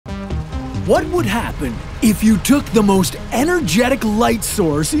What would happen if you took the most energetic light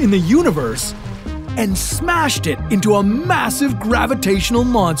source in the universe and smashed it into a massive gravitational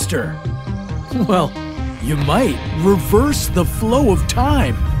monster? Well, you might reverse the flow of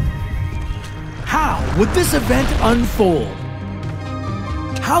time. How would this event unfold?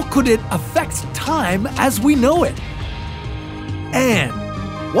 How could it affect time as we know it? And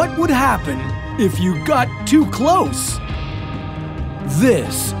what would happen if you got too close?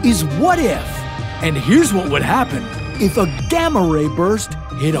 This is What If, and here's what would happen if a gamma ray burst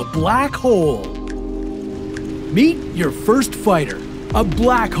hit a black hole. Meet your first fighter, a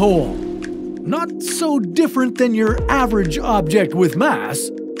black hole. Not so different than your average object with mass,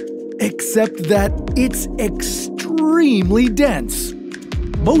 except that it's extremely dense.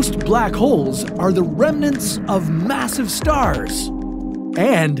 Most black holes are the remnants of massive stars,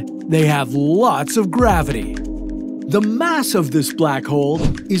 and they have lots of gravity. The mass of this black hole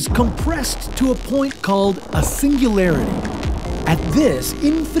is compressed to a point called a singularity. At this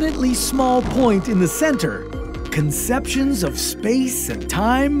infinitely small point in the center, conceptions of space and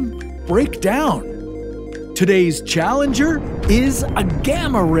time break down. Today's challenger is a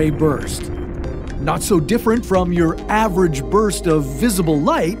gamma ray burst. Not so different from your average burst of visible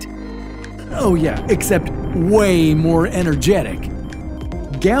light. Oh yeah, except way more energetic.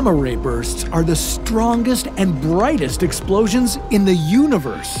 Gamma ray bursts are the strongest and brightest explosions in the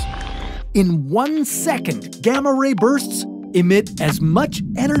universe. In 1 second, gamma ray bursts emit as much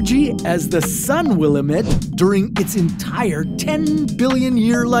energy as the sun will emit during its entire 10 billion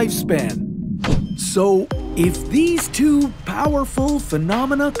year lifespan. So, if these two powerful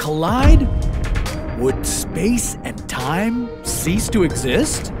phenomena collide, would space and time cease to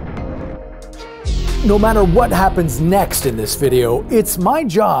exist? No matter what happens next in this video, it's my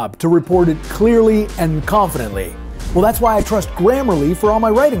job to report it clearly and confidently. Well, that's why I trust Grammarly for all my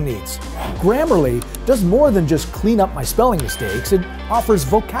writing needs. Grammarly does more than just clean up my spelling mistakes. It offers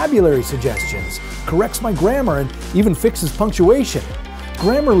vocabulary suggestions, corrects my grammar, and even fixes punctuation.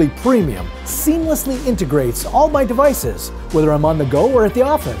 Grammarly Premium seamlessly integrates all my devices, whether I'm on the go or at the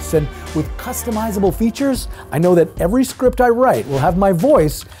office. And with customizable features, I know that every script I write will have my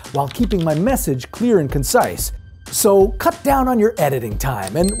voice while keeping my message clear and concise. So cut down on your editing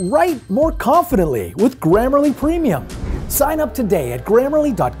time and write more confidently with Grammarly Premium. Sign up today at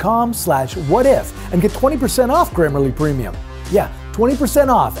grammarly.com/whatif and get 20% off Grammarly Premium. Yeah,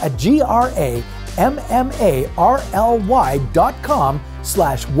 20% off at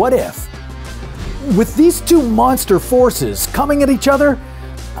grammarly.com/whatif. With these two monster forces coming at each other,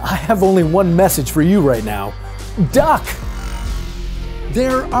 I have only one message for you right now. Duck!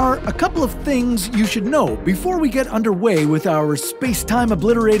 There are a couple of things you should know before we get underway with our space-time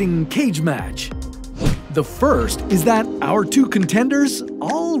obliterating cage match. The first is that our two contenders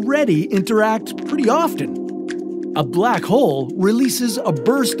already interact pretty often. A black hole releases a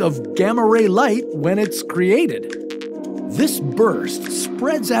burst of gamma ray light when it's created. This burst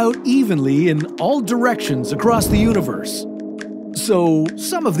spreads out evenly in all directions across the universe. So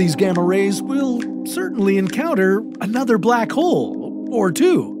some of these gamma rays will certainly encounter another black hole or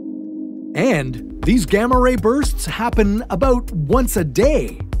two. And these gamma ray bursts happen about once a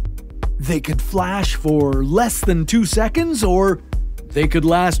day. They could flash for less than 2 seconds, or they could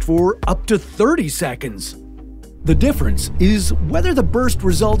last for up to 30 seconds. The difference is whether the burst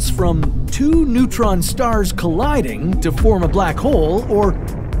results from two neutron stars colliding to form a black hole, or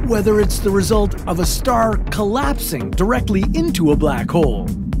whether it's the result of a star collapsing directly into a black hole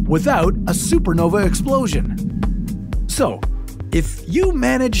without a supernova explosion. So, if you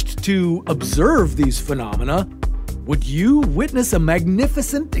managed to observe these phenomena, would you witness a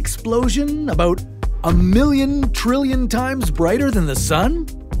magnificent explosion about 1,000,000 trillion times brighter than the sun?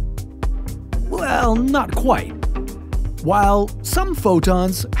 Well, not quite. While some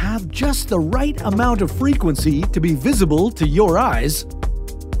photons have just the right amount of frequency to be visible to your eyes,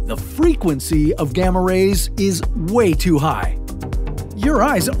 the frequency of gamma rays is way too high. Your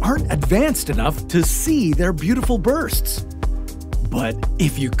eyes aren't advanced enough to see their beautiful bursts. But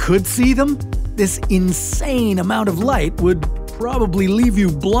if you could see them, this insane amount of light would probably leave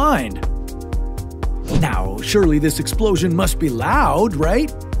you blind. Now, surely this explosion must be loud,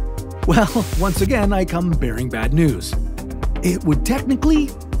 right? Well, once again, I come bearing bad news. It would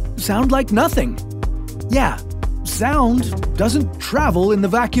technically sound like nothing. Yeah, sound doesn't travel in the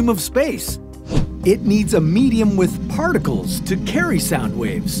vacuum of space. It needs a medium with particles to carry sound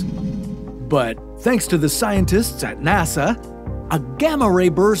waves. But thanks to the scientists at NASA, a gamma ray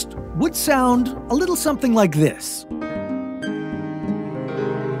burst would sound a little something like this.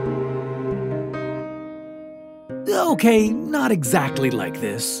 Okay, not exactly like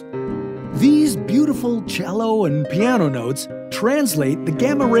this. These beautiful cello and piano notes translate the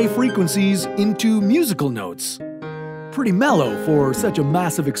gamma ray frequencies into musical notes. Pretty mellow for such a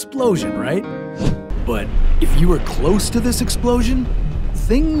massive explosion, right? But if you were close to this explosion,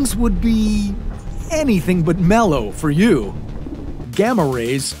 things would be anything but mellow for you. Gamma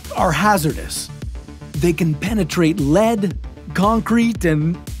rays are hazardous. They can penetrate lead, concrete,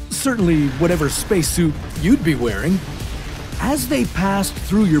 and certainly whatever spacesuit you'd be wearing. As they passed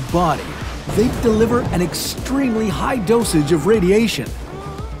through your body, they'd deliver an extremely high dosage of radiation.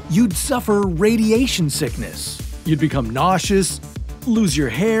 You'd suffer radiation sickness. You'd become nauseous, lose your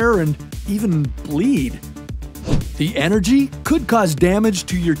hair, and even bleed. The energy could cause damage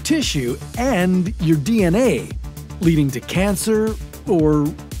to your tissue and your DNA, leading to cancer or,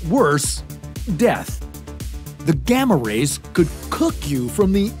 worse, death. The gamma rays could cook you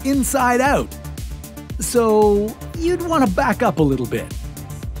from the inside out. So you'd want to back up a little bit.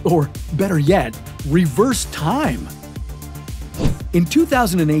 Or better yet, reverse time. In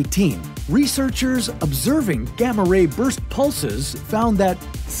 2018, researchers observing gamma ray burst pulses found that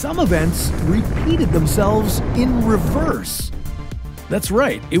some events repeated themselves in reverse. That's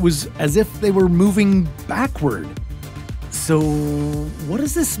right, it was as if they were moving backward. So what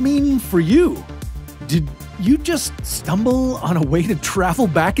does this mean for you? Did you just stumble on a way to travel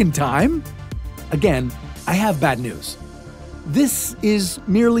back in time? Again, I have bad news. This is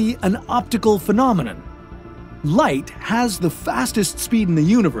merely an optical phenomenon. Light has the fastest speed in the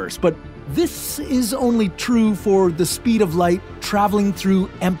universe, but this is only true for the speed of light traveling through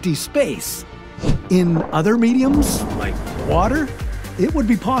empty space. In other mediums, like water, it would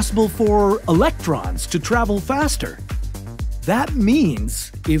be possible for electrons to travel faster. That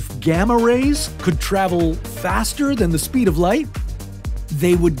means if gamma rays could travel faster than the speed of light,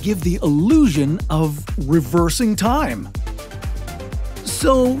 they would give the illusion of reversing time.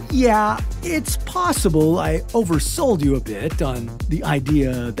 So yeah, it's possible I oversold you a bit on the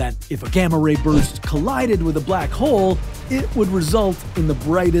idea that if a gamma ray burst collided with a black hole, it would result in the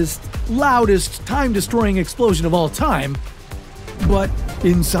brightest, loudest, time-destroying explosion of all time. But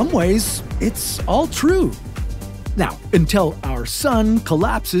in some ways, it's all true. Now, until our sun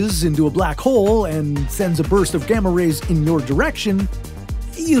collapses into a black hole and sends a burst of gamma rays in your direction,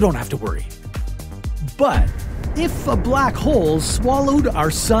 you don't have to worry. But if a black hole swallowed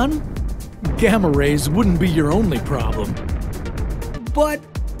our sun, gamma rays wouldn't be your only problem. But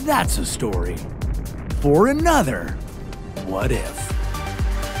that's a story for another What If.